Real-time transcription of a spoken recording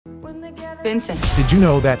Vincent. Did you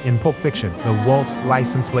know that in Pulp Fiction, the Wolf's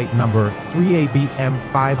license plate number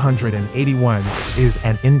 3ABM581 is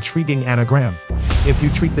an intriguing anagram? If you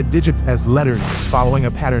treat the digits as letters following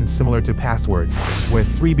a pattern similar to passwords, where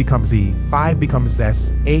 3 becomes E, 5 becomes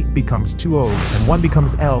S, 8 becomes 2 O's, and 1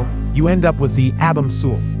 becomes L, you end up with the Abum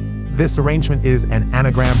Sul. This arrangement is an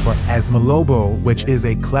anagram for Esmeralda, which is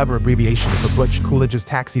a clever abbreviation for Butch Coolidge's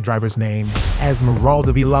taxi driver's name,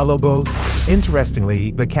 Esmeralda Villalobos.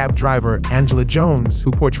 Interestingly, the cab driver Angela Jones, who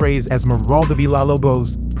portrays Esmeralda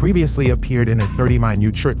Villalobos, previously appeared in a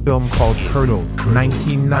 30-minute short film called Curdle,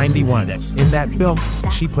 1991. In that film,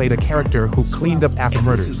 she played a character who cleaned up after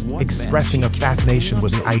murders, expressing a fascination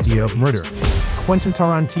with the idea of murder. Quentin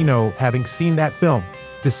Tarantino, having seen that film,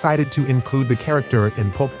 decided to include the character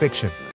in Pulp Fiction.